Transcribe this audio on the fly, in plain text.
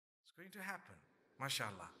going to happen.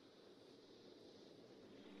 MashaAllah.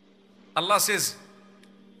 Allah says,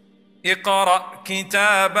 اقرأ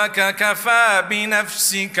كتابك كفى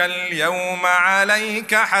بنفسك اليوم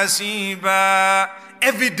عليك حسيبا.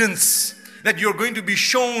 Evidence that you're going to be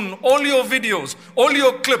shown all your videos, all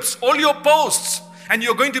your clips, all your posts, and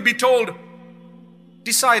you're going to be told,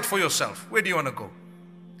 decide for yourself. Where do you want to go?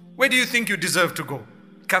 Where do you think you deserve to go?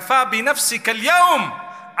 كفى بنفسك اليوم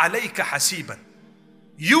عليك حسيبا.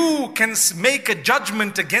 You can make a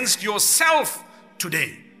judgment against yourself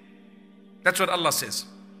today. That's what Allah says.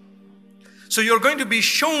 So you're going to be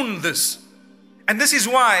shown this. And this is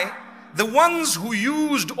why the ones who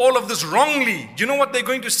used all of this wrongly, do you know what they're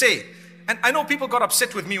going to say? And I know people got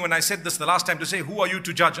upset with me when I said this the last time, to say, who are you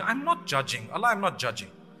to judge? I'm not judging. Allah, I'm not judging.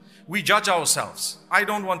 We judge ourselves. I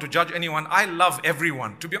don't want to judge anyone. I love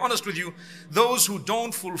everyone. To be honest with you, those who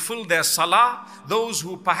don't fulfill their salah, those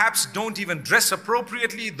who perhaps don't even dress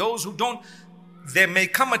appropriately, those who don't, there may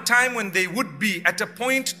come a time when they would be at a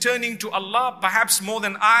point turning to Allah, perhaps more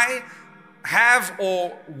than I have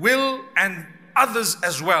or will, and others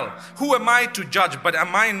as well. Who am I to judge? But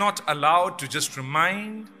am I not allowed to just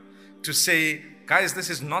remind, to say, guys, this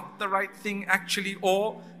is not the right thing actually,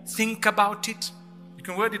 or think about it? You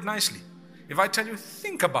can word it nicely. If I tell you,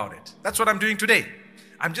 think about it. That's what I'm doing today.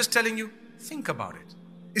 I'm just telling you, think about it.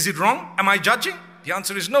 Is it wrong? Am I judging? The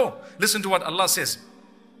answer is no. Listen to what Allah says.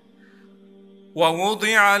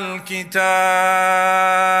 وَوُضِعَ الْكِتَابِ.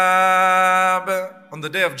 On the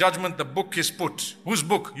day of judgment, the book is put. Whose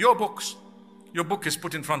book? Your books. Your book is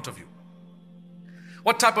put in front of you.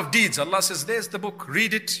 What type of deeds? Allah says, there's the book.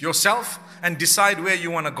 Read it yourself and decide where you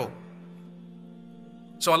want to go.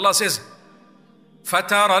 So Allah says,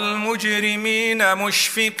 فَتَرَى الْمُجْرِمِينَ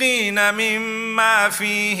مُشْفِقِينَ مِمَّا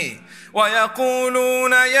فِيهِ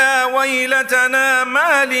وَيَقُولُونَ يَا وَيْلَتَنَا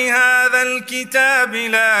مَا لِهَذَا الْكِتَابِ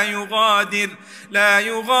لا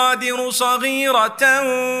يغادر صغيرة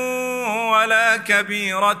ولا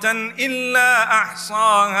كبيرة إلا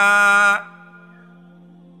أحصاها.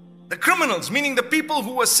 The criminals, meaning the people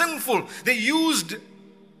who were sinful, they used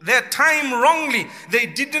their time wrongly. They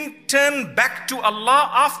didn't turn back to Allah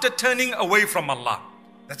after turning away from Allah.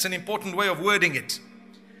 That's an important way of wording it.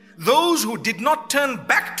 Those who did not turn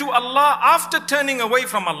back to Allah after turning away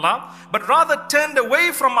from Allah, but rather turned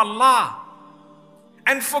away from Allah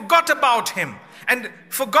and forgot about Him, and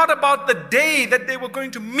forgot about the day that they were going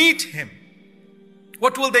to meet Him.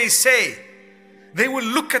 What will they say? They will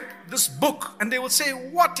look at this book and they will say,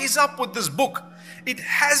 what is up with this book? It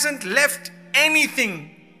hasn't left anything.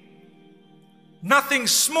 Nothing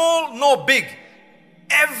small nor big.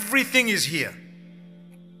 Everything is here.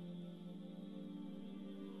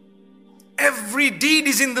 Every deed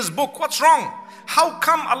is in this book. What's wrong? How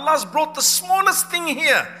come Allah's brought the smallest thing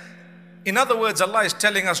here? In other words, Allah is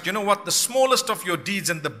telling us, you know what? The smallest of your deeds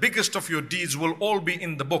and the biggest of your deeds will all be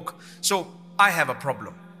in the book. So I have a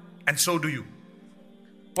problem, and so do you.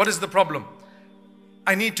 What is the problem?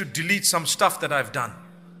 I need to delete some stuff that I've done.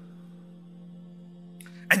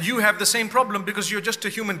 And you have the same problem because you're just a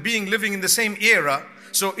human being living in the same era.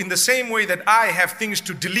 So in the same way that I have things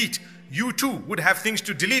to delete, you too would have things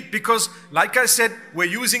to delete, because like I said, we're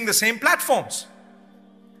using the same platforms.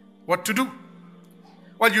 What to do?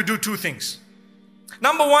 Well, you do two things.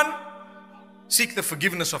 Number one, seek the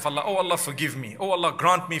forgiveness of Allah. Oh Allah, forgive me. Oh Allah,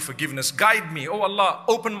 grant me forgiveness. Guide me. Oh Allah,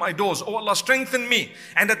 open my doors. Oh Allah, strengthen me.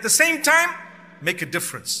 And at the same time, make a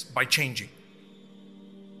difference by changing.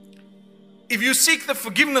 If you seek the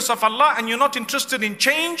forgiveness of Allah and you're not interested in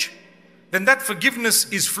change, then that forgiveness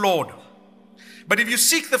is flawed. But if you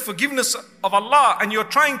seek the forgiveness of Allah and you're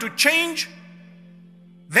trying to change,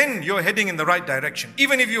 then you're heading in the right direction.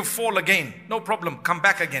 Even if you fall again, no problem, come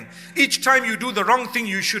back again. Each time you do the wrong thing,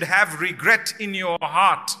 you should have regret in your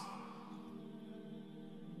heart.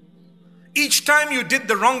 Each time you did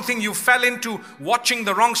the wrong thing, you fell into watching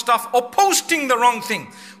the wrong stuff or posting the wrong thing.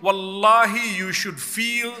 Wallahi, you should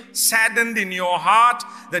feel saddened in your heart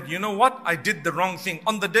that, you know what, I did the wrong thing.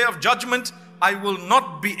 On the day of judgment, I will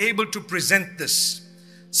not be able to present this.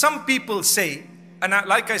 Some people say, and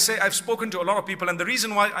like I say, I've spoken to a lot of people, and the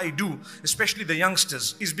reason why I do, especially the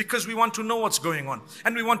youngsters, is because we want to know what's going on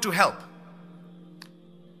and we want to help.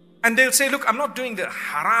 And they'll say, look, I'm not doing the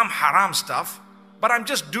haram stuff, but I'm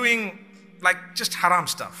just doing just haram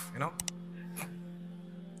stuff, you know.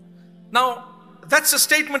 Now, that's a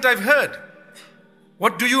statement I've heard.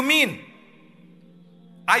 What do you mean?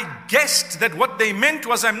 I guessed that what they meant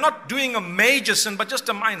was, I'm not doing a major sin, but just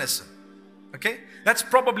a minor sin. Okay? That's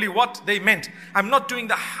probably what they meant. I'm not doing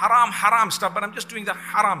the haram stuff, but I'm just doing the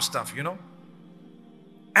haram stuff, you know.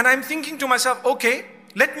 And I'm thinking to myself, okay,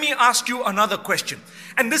 let me ask you another question.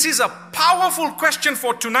 And this is a powerful question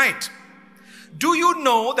for tonight. Do you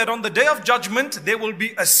know that on the day of judgment, there will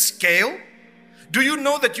be a scale? Do you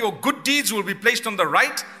know that your good deeds will be placed on the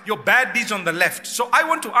right, your bad deeds on the left? So I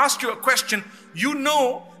want to ask you a question. You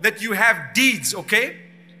know that you have deeds, okay?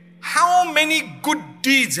 How many good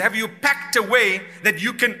deeds have you packed away that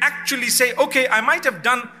you can actually say, okay, I might have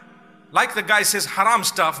done, like the guy says, haram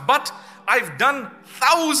stuff, but I've done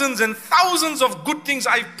thousands and thousands of good things.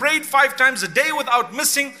 I prayed 5 times a day without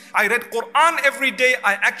missing. I read Quran every day.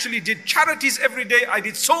 I actually did charities every day. I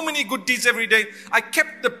did so many good deeds every day. I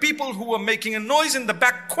kept the people who were making a noise in the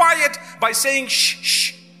back quiet by saying shh,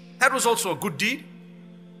 shh. That was also a good deed.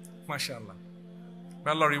 MashaAllah.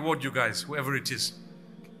 May Allah reward you guys, whoever it is.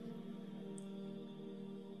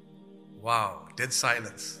 Wow, dead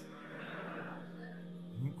silence.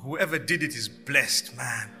 Whoever did it is blessed,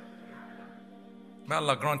 man. May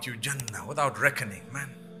Allah grant you Jannah without reckoning,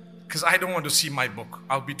 man. Because I don't want to see my book.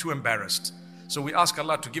 I'll be too embarrassed. So we ask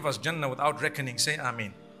Allah to give us Jannah without reckoning. Say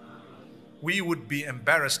Ameen. We would be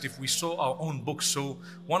embarrassed if we saw our own book. So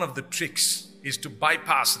one of the tricks is to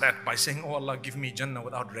bypass that by saying, oh Allah, give me Jannah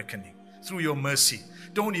without reckoning. Through your mercy.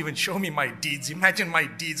 Don't even show me my deeds. Imagine my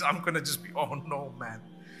deeds. I'm going to just be, oh no, man.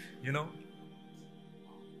 You know.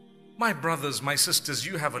 My brothers, my sisters,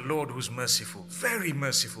 you have a Lord who's merciful,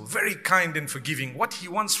 very kind and forgiving. What He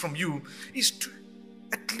wants from you is to,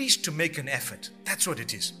 at least to make an effort. That's what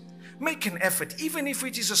it is. Make an effort. Even if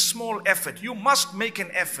it is a small effort, you must make an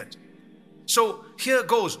effort. So here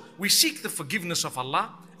goes. We seek the forgiveness of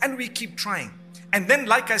Allah and we keep trying. And then,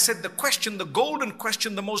 like I said, the question, the golden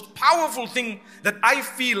question, the most powerful thing that I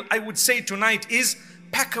feel I would say tonight is,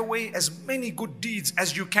 pack away as many good deeds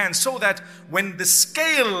as you can, so that when the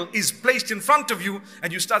scale is placed in front of you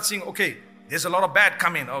and you start seeing, okay, there's a lot of bad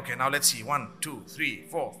coming. Okay, now let's see. 1, 2, 3,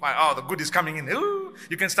 4, 5. Oh, the good is coming in. Ooh,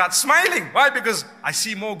 you can start smiling. Why? Because I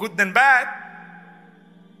see more good than bad.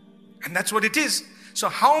 And that's what it is. So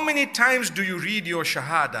how many times do you read your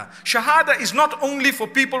Shahada? Shahada is not only for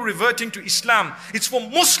people reverting to Islam. It's for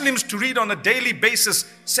Muslims to read on a daily basis,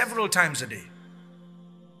 several times a day.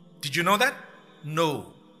 Did you know that?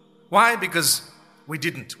 No. Why? Because we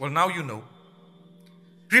didn't. Well, now you know.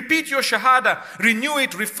 Repeat your Shahada, renew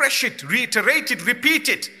it, refresh it, reiterate it, repeat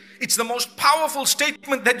it. It's the most powerful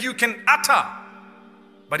statement that you can utter.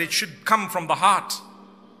 But it should come from the heart.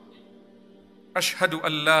 Ashhadu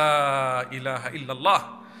an la ilaha illallah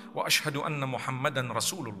wa ashhadu anna Muhammadan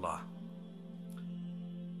Rasulullah.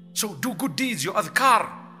 So do good deeds, your adhkar.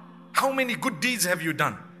 How many good deeds have you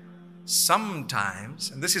done? Sometimes,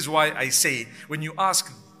 and this is why I say, when you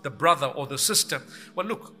ask the brother or the sister, well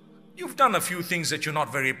look, you've done a few things that you're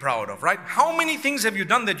not very proud of, right? How many things have you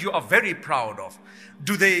done that you are very proud of?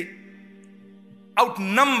 Do they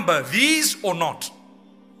outnumber these or not?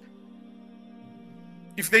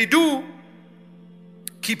 If they do,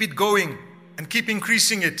 keep it going and keep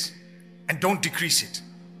increasing it and don't decrease it.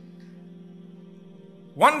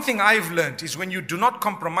 One thing I've learned is when you do not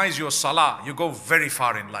compromise your salah, you go very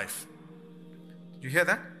far in life. You hear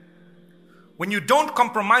that? When you don't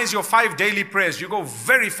compromise your 5 daily prayers, you go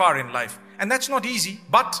very far in life. And that's not easy,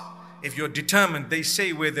 but if you're determined, they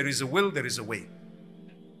say where there is a will, there is a way.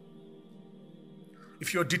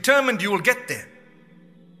 If you're determined, you will get there.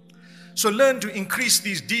 So learn to increase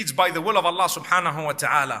these deeds by the will of Allah subhanahu wa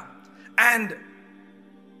ta'ala. And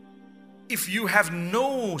if you have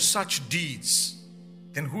no such deeds,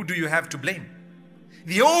 then who do you have to blame?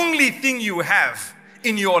 The only thing you have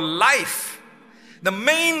in your life, the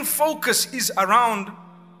main focus is around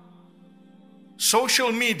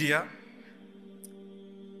social media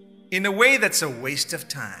in a way that's a waste of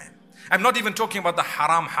time. I'm not even talking about the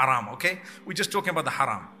haram, okay? We're just talking about the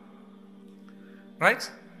haram. Right?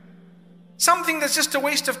 Something that's just a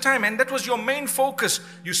waste of time, and that was your main focus.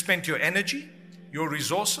 You spent your energy, your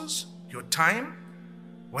resources, your time,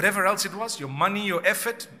 whatever else it was, your money, your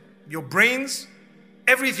effort, your brains,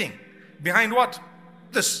 everything. Behind what?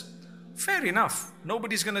 This. Fair enough.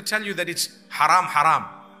 Nobody's going to tell you that it's haram,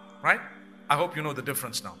 right? I hope you know the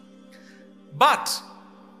difference now. But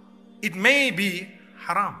it may be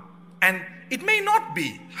haram and it may not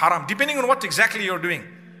be haram, depending on what exactly you're doing.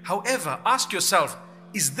 However, ask yourself,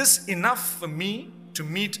 is this enough for me to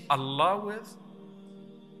meet Allah with?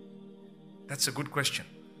 That's a good question.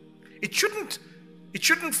 It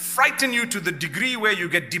shouldn't frighten you to the degree where you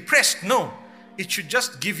get depressed. No, it should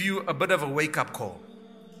just give you a bit of a wake-up call.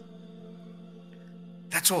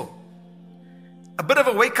 That's all. A bit of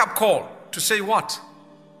a wake-up call to say what?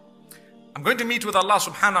 I'm going to meet with Allah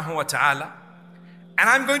subhanahu wa ta'ala and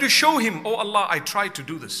I'm going to show Him, oh Allah, I tried to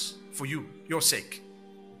do this for you, your sake.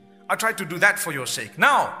 I try to do that for your sake.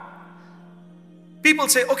 Now, people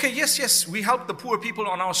say, okay, yes, we helped the poor people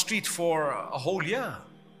on our street for a whole year.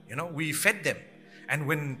 You know, we fed them. And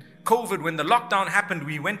when COVID, when the lockdown happened,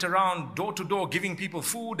 we went around door to door giving people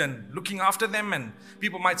food and looking after them. And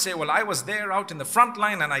people might say, well, I was there out in the front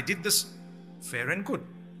line and I did this. Fair and good.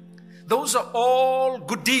 Those are all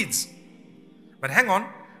good deeds. But hang on.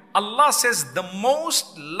 Allah says the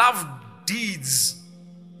most loved deeds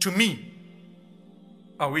to me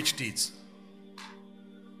are which deeds?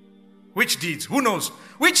 Which deeds? Who knows?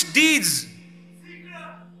 Which deeds?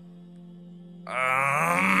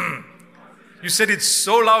 You said it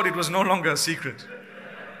so loud it was no longer a secret.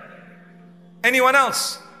 Anyone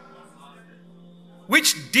else?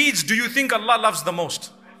 Which deeds do you think Allah loves the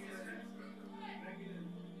most?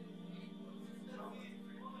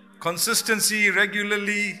 Consistency,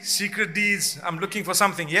 regularly, secret deeds. I'm looking for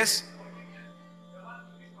something. Yes?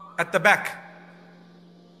 At the back.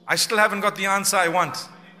 I still haven't got the answer I want.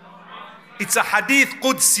 It's a hadith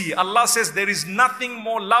Qudsi. Allah says there is nothing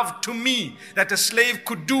more loved to me that a slave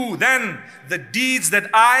could do than the deeds that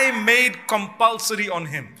I made compulsory on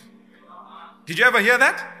him. Did you ever hear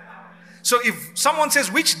that? So if someone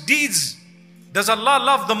says which deeds does Allah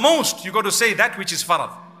love the most, you got to say that which is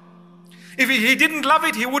farad. If he didn't love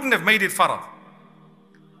it, he wouldn't have made it farad.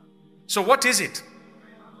 So what is it?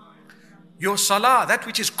 Your salah, that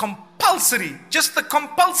which is compulsory, just the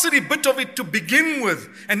compulsory bit of it to begin with,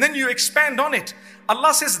 and then you expand on it.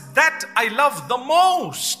 Allah says that I love the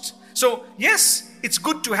most. So yes, it's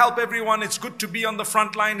good to help everyone. It's good to be on the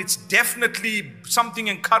front line. It's definitely something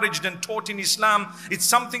encouraged and taught in Islam. It's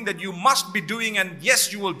something that you must be doing, and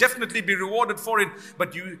yes, you will definitely be rewarded for it.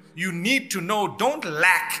 But you need to know, don't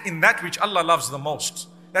lack in that which Allah loves the most.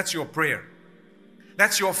 That's your prayer.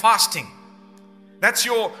 That's your fasting. That's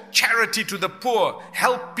your charity to the poor.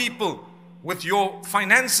 Help people with your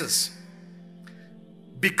finances.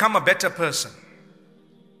 Become a better person.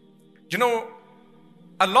 You know,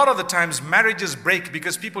 a lot of the times marriages break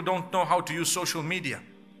because people don't know how to use social media.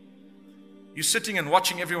 You're sitting and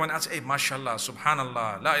watching everyone else, hey, mashallah,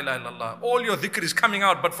 subhanallah, la ilaha illallah. All your dhikr is coming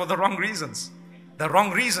out, but for the wrong reasons. The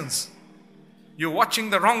wrong reasons. You're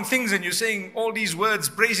watching the wrong things and you're saying all these words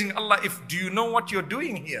praising Allah. Do you know what you're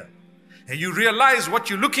doing here? And you realize what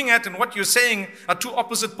you're looking at and what you're saying are two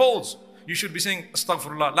opposite poles. You should be saying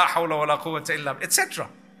astaghfirullah, la hawla wa la quwwata illa, etc.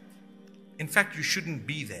 In fact, you shouldn't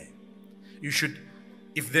be there. You should,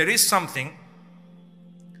 if there is something,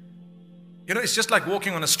 you know, it's just like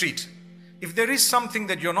walking on a street. If there is something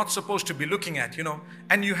that you're not supposed to be looking at, you know,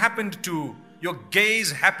 and you happened to, your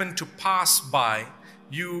gaze happened to pass by,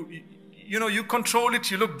 you know, you control it,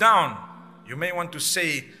 you look down. You may want to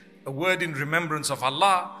say a word in remembrance of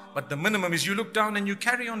Allah, but the minimum is you look down and you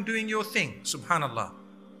carry on doing your thing. Subhanallah.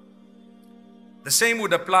 The same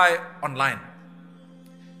would apply online.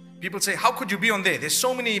 People say, how could you be on there? There's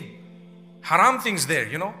so many haram things there,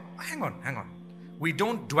 you know. Hang on. We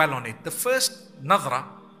don't dwell on it. The first nadra,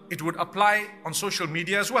 it would apply on social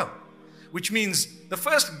media as well. Which means the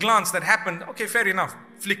first glance that happened, okay, fair enough,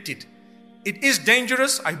 flicked it. It is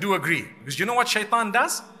dangerous, I do agree. Because you know what shaitan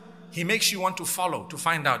does? He makes you want to follow, to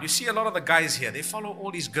find out. You see a lot of the guys here, they follow all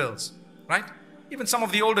these girls, right? Even some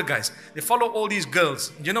of the older guys, they follow all these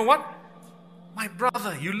girls. You know what? My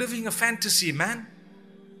brother, you're living a fantasy, man.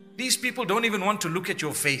 These people don't even want to look at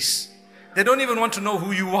your face. They don't even want to know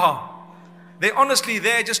who you are. They're honestly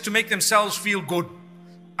there just to make themselves feel good.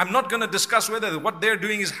 I'm not going to discuss whether what they're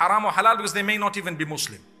doing is haram or halal because they may not even be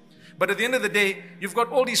Muslim. But at the end of the day, you've got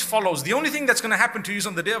all these follows. The only thing that's going to happen to you is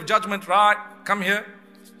on the day of judgment, right? Come here.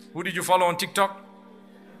 Who did you follow on TikTok?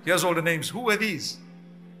 Here's all the names. Who are these?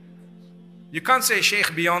 You can't say Sheikh,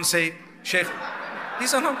 Beyonce, Sheikh.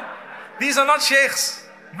 These are not sheikhs.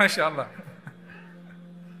 MashaAllah.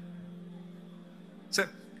 So,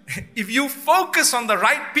 if you focus on the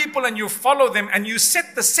right people and you follow them and you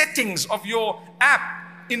set the settings of your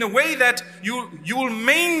app in a way that you will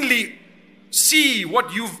mainly see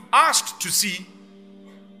what you've asked to see,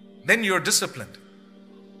 then you're disciplined.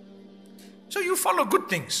 So you follow good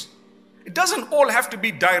things. It doesn't all have to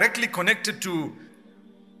be directly connected to,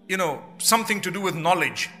 you know, something to do with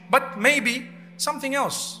knowledge, but maybe something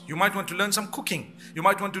else. You might want to learn some cooking. You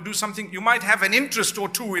might want to do something. You might have an interest or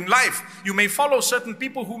two in life. You may follow certain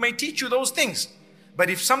people who may teach you those things. But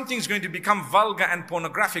if something's going to become vulgar and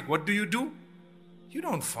pornographic, what do? You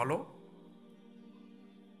don't follow.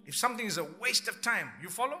 If something is a waste of time, you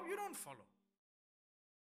follow? You don't follow.